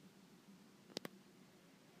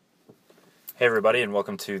Hey everybody, and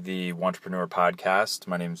welcome to the Wantrepreneur podcast.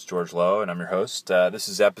 My name is George Lowe, and I'm your host. This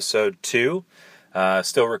is episode 2.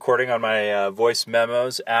 Still recording on my voice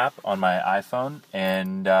memos app on my iPhone,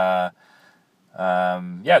 and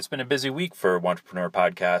it's been a busy week for Wantrepreneur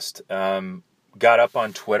podcast. Got up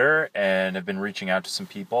on Twitter and have been reaching out to some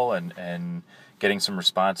people and getting some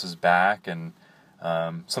responses back. And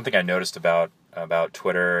something I noticed about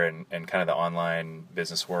Twitter and kind of the online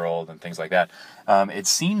business world and things like that. It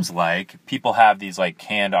seems like people have these like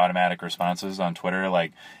canned automatic responses on Twitter.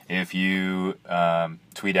 Like if you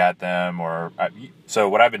tweet at them so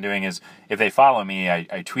what I've been doing is if they follow me,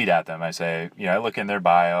 I tweet at them. I say, I look in their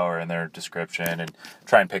bio or in their description and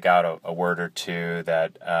try and pick out a word or two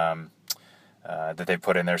that they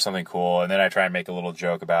put in there, something cool, and then I try and make a little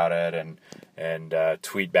joke about it and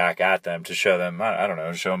tweet back at them to show them, I don't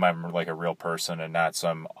know, show them I'm like a real person and not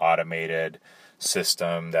some automated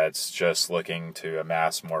system that's just looking to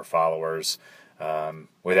amass more followers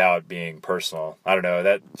without being personal. I don't know,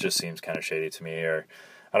 that just seems kind of shady to me. Or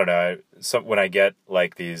I don't know, when I get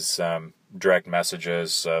like these direct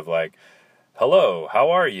messages of like, hello,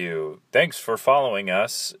 how are you? Thanks for following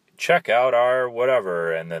us. Check out our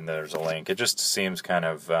whatever, and then there's a link. It just seems kind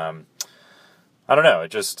of, I don't know,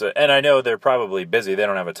 it just, and I know they're probably busy, they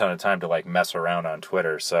don't have a ton of time to like mess around on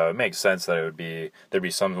Twitter, so it makes sense that there'd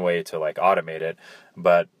be some way to like automate it,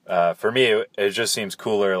 but for me, it just seems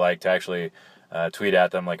cooler like to actually tweet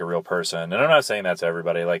at them like a real person, and I'm not saying that's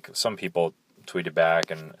everybody, like some people tweeted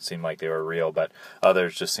back and it seemed like they were real, but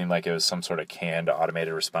others just seemed like it was some sort of canned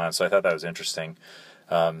automated response, so I thought that was interesting.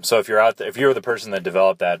 So if you're out there, if you're the person that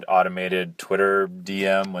developed that automated Twitter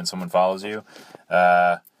DM when someone follows you,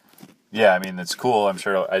 it's cool. I'm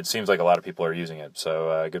sure it seems like a lot of people are using it.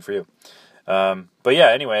 So, good for you.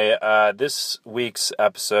 Anyway, this week's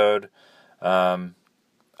episode, I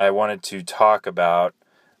wanted to talk about,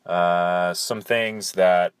 some things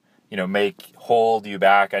that, may hold you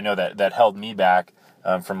back. I know that held me back,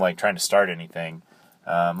 from like trying to start anything.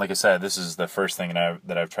 Like I said, this is the first thing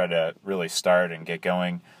that I've tried to really start and get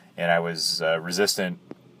going, and I was resistant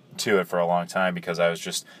to it for a long time because I was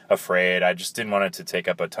just afraid. I just didn't want it to take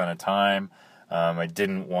up a ton of time. I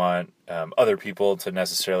didn't want other people to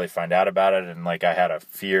necessarily find out about it, and like I had a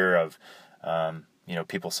fear of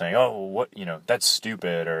people saying, "Oh, what that's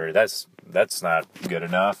stupid," or that's not good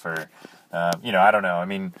enough, or I don't know. I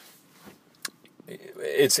mean,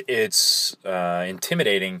 it's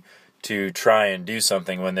intimidating to try and do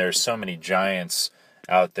something when there's so many giants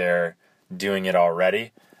out there doing it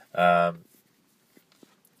already.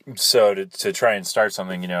 So to try and start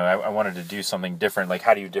something, I wanted to do something different. Like,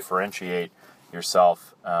 how do you differentiate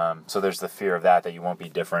yourself? So there's the fear of that you won't be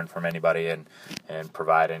different from anybody and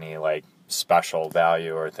provide any like special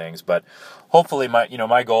value or things. But hopefully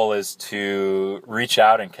my goal is to reach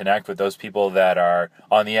out and connect with those people that are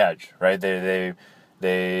on the edge, right? They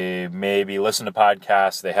maybe listen to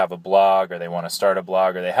podcasts, they have a blog, or they want to start a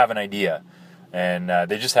blog, or they have an idea, and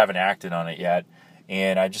they just haven't acted on it yet.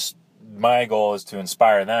 And my goal is to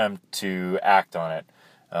inspire them to act on it,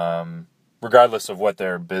 regardless of what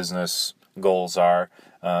their business goals are.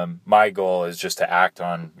 My goal is just to act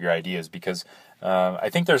on your ideas, because I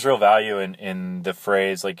think there's real value in the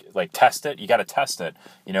phrase like test it. You got to test it,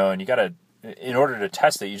 and you got to. In order to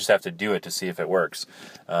test it, you just have to do it to see if it works.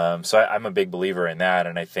 So I'm a big believer in that,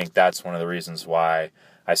 and I think that's one of the reasons why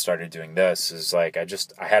I started doing this, is like I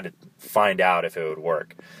had to find out if it would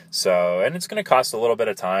work. So, and it's going to cost a little bit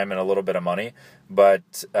of time and a little bit of money,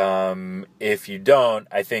 but if you don't,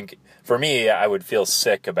 I think for me, I would feel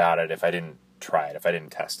sick about it if I didn't try it, if I didn't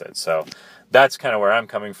test it. So that's kind of where I'm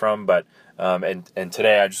coming from, but and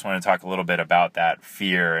today I just want to talk a little bit about that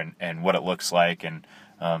fear and what it looks like, and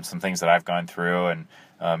some things that I've gone through. And,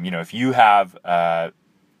 if you have, a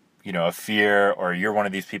fear, or you're one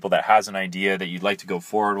of these people that has an idea that you'd like to go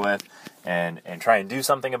forward with and try and do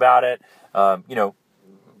something about it,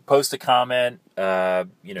 post a comment,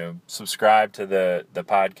 subscribe to the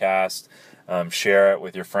podcast, share it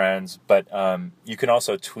with your friends. But you can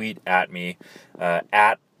also tweet at me,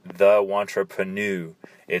 at the Wantrepreneur.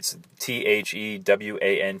 It's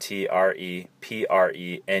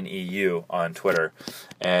TheWantrepreneu on Twitter.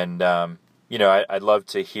 And, I'd love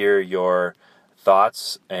to hear your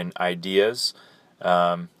thoughts and ideas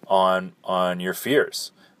on your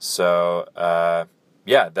fears. So,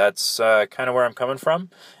 that's kind of where I'm coming from.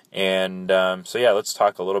 And let's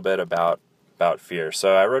talk a little bit about fear.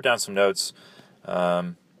 So I wrote down some notes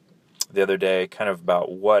the other day kind of about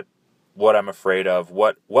what I'm afraid of,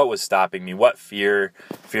 what was stopping me, what fears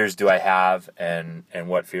do I have, and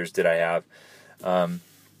what fears did I have.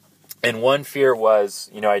 And one fear was,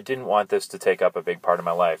 I didn't want this to take up a big part of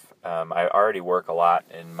my life. I already work a lot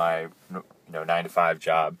in my 9-to-5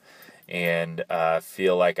 job, and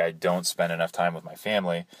feel like I don't spend enough time with my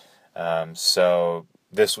family. So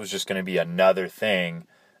this was just going to be another thing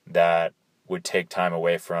that would take time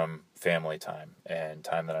away from family time and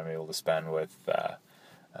time that I'm able to spend with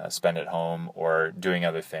spend at home or doing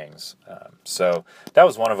other things. So that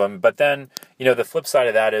was one of them. But then, the flip side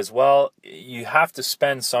of that is, well, you have to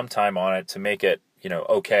spend some time on it to make it,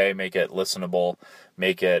 okay, make it listenable,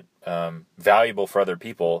 make it valuable for other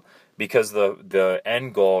people, because the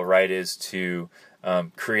end goal, right, is to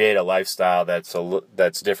create a lifestyle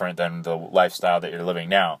that's different than the lifestyle that you're living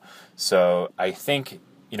now. So I think,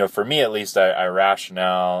 for me at least, I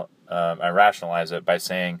rationalize it by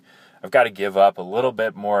saying, I've got to give up a little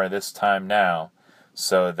bit more of this time now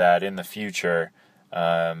so that in the future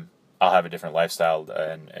I'll have a different lifestyle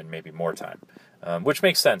and maybe more time, which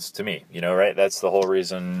makes sense to me, right? That's the whole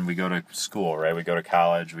reason we go to school, right? We go to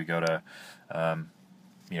college, we go to,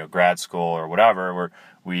 grad school or whatever, where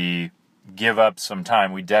we give up some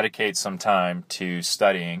time, we dedicate some time to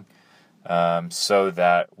studying so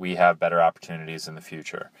that we have better opportunities in the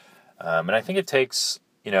future. And I think it takes...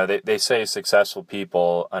 they say successful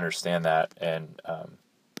people understand that, and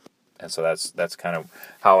so that's kind of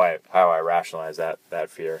how I rationalize that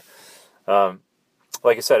fear.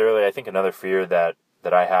 Like I said earlier, I think another fear that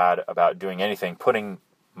I had about doing anything, putting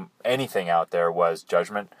anything out there, was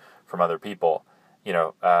judgment from other people.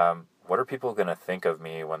 What are people going to think of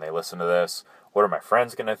me when they listen to this? What are my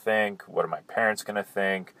friends going to think? What are my parents going to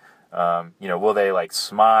think? Will they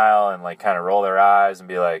smile and kind of roll their eyes and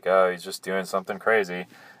be like, oh, he's just doing something crazy?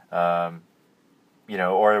 Or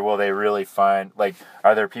will they really find,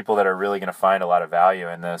 are there people that are really going to find a lot of value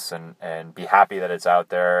in this and be happy that it's out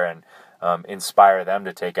there and inspire them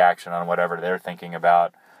to take action on whatever they're thinking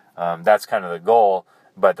about? That's kind of the goal.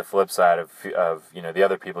 But the flip side of the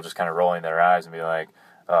other people just kind of rolling their eyes and be like,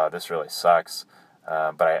 oh, this really sucks.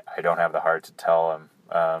 But I don't have the heart to tell them.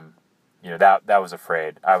 That was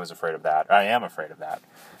afraid. I was afraid of that. I am afraid of that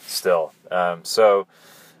still. So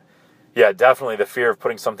yeah, definitely the fear of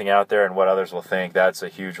putting something out there and what others will think. That's a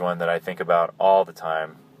huge one that I think about all the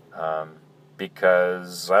time.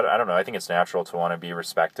 Because I don't know, I think it's natural to want to be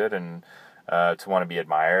respected and to want to be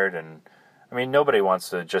admired. And I mean, nobody wants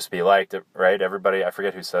to just be liked, right? Everybody, I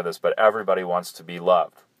forget who said this, but everybody wants to be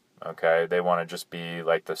loved. Okay. They want to just be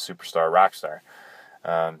like the superstar rock star.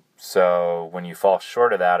 So when you fall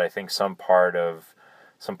short of that, I think some part of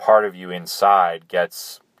you inside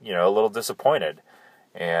gets, a little disappointed.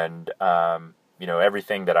 And,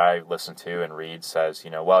 everything that I listen to and read says,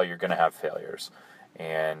 well, you're going to have failures.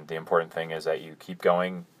 And the important thing is that you keep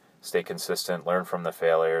going, stay consistent, learn from the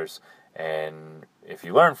failures. And if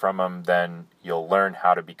you learn from them, then you'll learn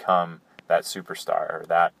how to become that superstar or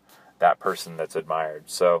that person that's admired.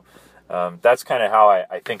 So, that's kind of how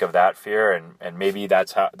I think of that fear, and maybe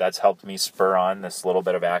that's helped me spur on this little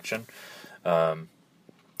bit of action.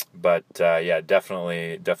 But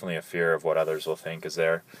definitely a fear of what others will think is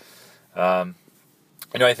there.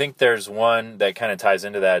 I think there's one that kind of ties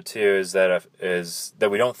into that too, is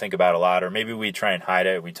that we don't think about a lot, or maybe we try and hide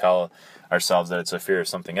it. We tell ourselves that it's a fear of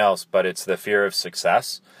something else, but it's the fear of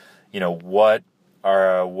success. What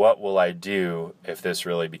will I do if this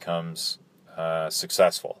really becomes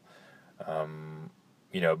successful?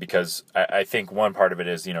 Because I think one part of it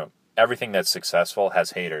is, everything that's successful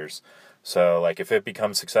has haters. So if it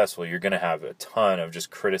becomes successful, you're going to have a ton of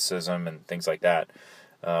just criticism and things like that.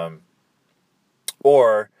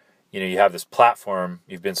 Or, you have this platform,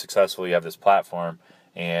 you've been successful, you have this platform,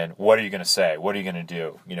 and what are you going to say? What are you going to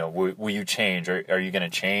do? Will you change? Are you going to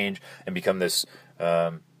change and become this,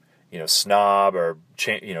 snob, or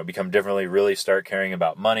become differently, really start caring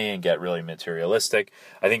about money and get really materialistic?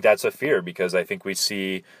 I think that's a fear, because I think we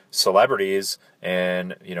see celebrities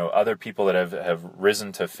and, other people that have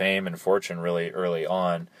risen to fame and fortune really early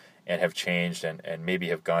on and have changed and maybe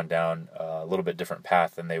have gone down a little bit different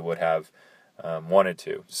path than they would have wanted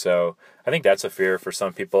to. So I think that's a fear for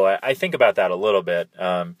some people. I think about that a little bit,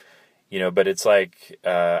 but it's I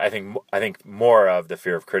think more of the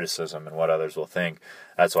fear of criticism and what others will think.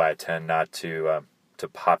 That's why I tend not to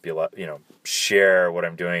share what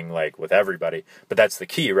I'm doing with everybody. But that's the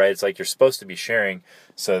key, right? It's you're supposed to be sharing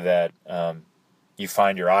so that you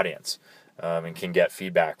find your audience and can get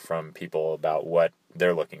feedback from people about what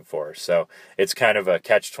they're looking for. So it's kind of a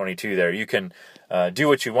catch-22 there. You can do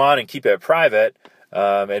what you want and keep it private,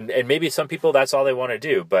 and maybe some people that's all they want to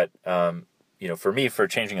do. But for me, for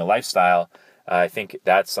changing a lifestyle, I think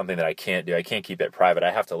that's something that I can't do. I can't keep it private.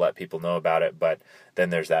 I have to let people know about it. But then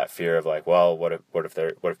there's that fear of like, well, what if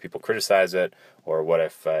people criticize it, or what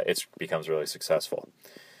if it becomes really successful?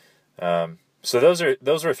 So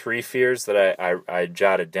those are three fears that I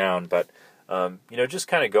jotted down. But just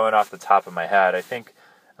kind of going off the top of my head, I think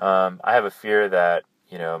I have a fear that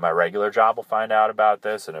my regular job will find out about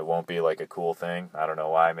this, and it won't be like a cool thing. I don't know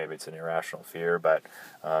why. Maybe it's an irrational fear, but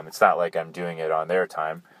it's not like I'm doing it on their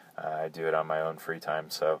time. I do it on my own free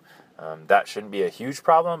time, so that shouldn't be a huge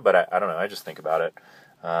problem, but I don't know. I just think about it.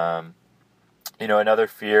 Another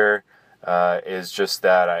fear is just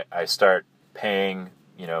that I start paying,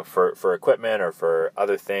 for equipment or for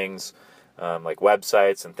other things, like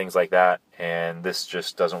websites and things like that, and this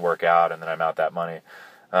just doesn't work out, and then I'm out that money.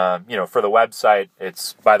 For the website,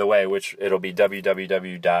 it's, by the way, which it'll be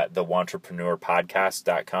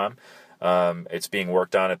www.theWantrepreneurPodcast.com. It's being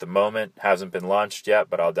worked on at the moment, hasn't been launched yet,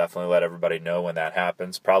 but I'll definitely let everybody know when that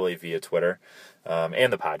happens, probably via Twitter,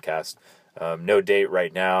 and the podcast. No date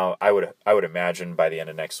right now. I would imagine by the end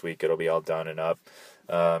of next week it'll be all done and up.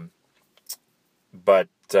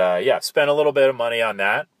 Spent a little bit of money on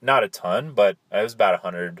that. Not a ton, but it was about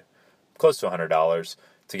close to $100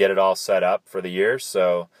 to get it all set up for the year.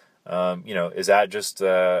 So, is that just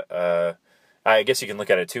I guess you can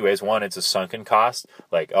look at it two ways. One, it's a sunken cost.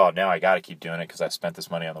 Like, oh, now I got to keep doing it because I spent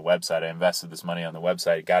this money on the website. I invested this money on the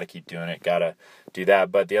website. Got to keep doing it. Got to do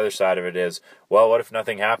that. But the other side of it is, well, what if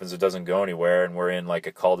nothing happens? It doesn't go anywhere, and we're in like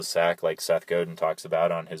a cul-de-sac, like Seth Godin talks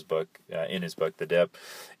about on his book, in his book, The Dip,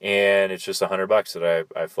 and it's just $100 that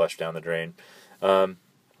I flushed down the drain. I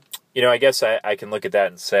guess I can look at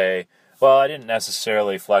that and say, well, I didn't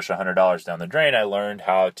necessarily flush $100 down the drain. I learned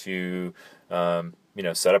how to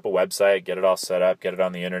set up a website, get it all set up, get it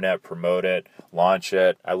on the internet, promote it, launch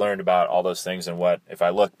it. I learned about all those things, and what if I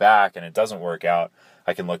look back and it doesn't work out,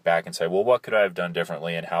 I can look back and say, well, what could I have done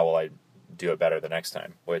differently, and how will I do it better the next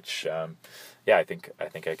time? Which, I think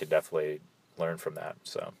I could definitely learn from that.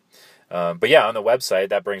 So, on the website,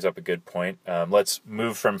 that brings up a good point. Let's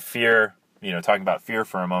move from fear, talking about fear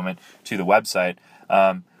for a moment, to the website.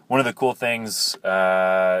 One of the cool things,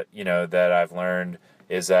 that I've learned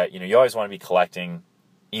is that, you always want to be collecting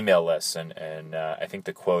email lists. And I think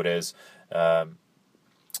the quote is, your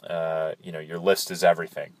list is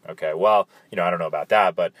everything. Okay, well, I don't know about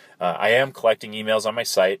that, but I am collecting emails on my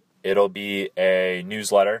site. It'll be a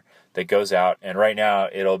newsletter that goes out, and right now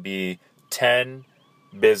it'll be 10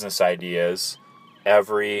 business ideas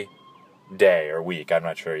every day or week. I'm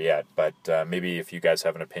not sure yet, but maybe if you guys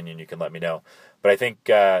have an opinion, you can let me know. But I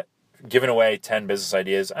think giving away 10 business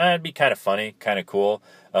ideas, it'd be kind of funny, kind of cool.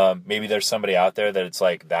 Maybe there's somebody out there that it's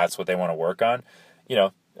like that's what they want to work on.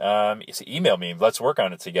 Email me. Let's work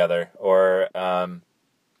on it together. Or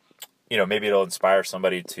maybe it'll inspire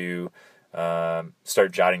somebody to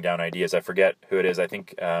start jotting down ideas. I forget who it is. I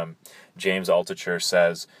think James Altucher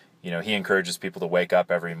says, he encourages people to wake up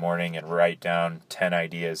every morning and write down 10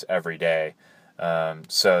 ideas every day.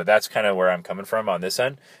 So that's kind of where I'm coming from on this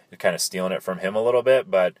end, kind of stealing it from him a little bit.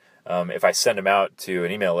 But if I send them out to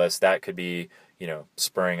an email list, that could be,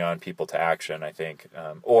 spurring on people to action, I think.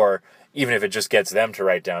 Or even if it just gets them to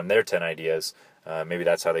write down their 10 ideas, maybe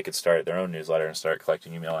that's how they could start their own newsletter and start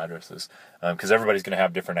collecting email addresses. Because everybody's going to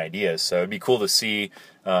have different ideas. So it'd be cool to see,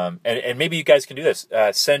 and maybe you guys can do this.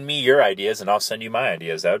 Send me your ideas and I'll send you my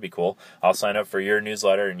ideas. That would be cool. I'll sign up for your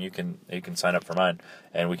newsletter and you can sign up for mine.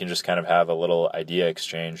 And we can just kind of have a little idea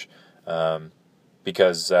exchange.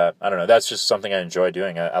 Because, I don't know, that's just something I enjoy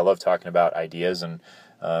doing. I love talking about ideas and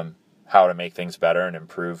how to make things better and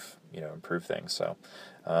improve things. So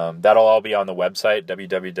that'll all be on the website,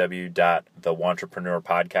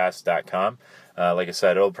 www.theWantrepreneurPodcast.com. Like I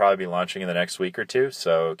said, it'll probably be launching in the next week or two,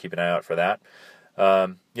 so keep an eye out for that.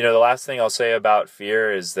 The last thing I'll say about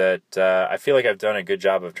fear is that I feel like I've done a good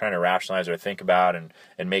job of trying to rationalize or think about and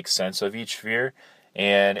make sense of each fear.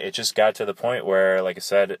 And it just got to the point where, like I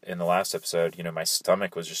said in the last episode, my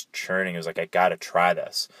stomach was just churning. It was like, I got to try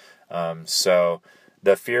this. So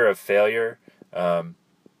the fear of failure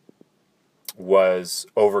was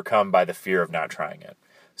overcome by the fear of not trying it.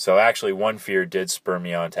 So actually one fear did spur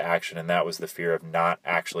me on to action, and that was the fear of not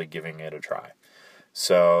actually giving it a try.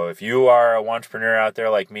 So if you are a entrepreneur out there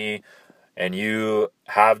like me, and you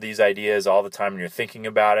have these ideas all the time and you're thinking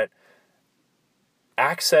about it,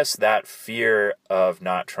 access that fear of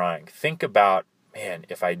not trying. Think about, man,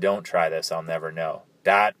 if I don't try this, I'll never know.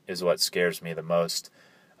 That is what scares me the most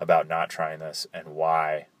about not trying this and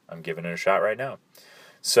why I'm giving it a shot right now.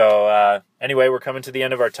 So anyway, we're coming to the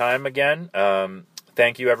end of our time again.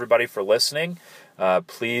 Thank you, everybody, for listening.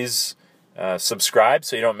 Please Subscribe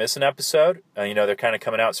so you don't miss an episode. They're kind of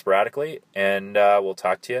coming out sporadically, and we'll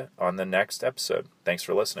talk to you on the next episode. Thanks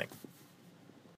for listening.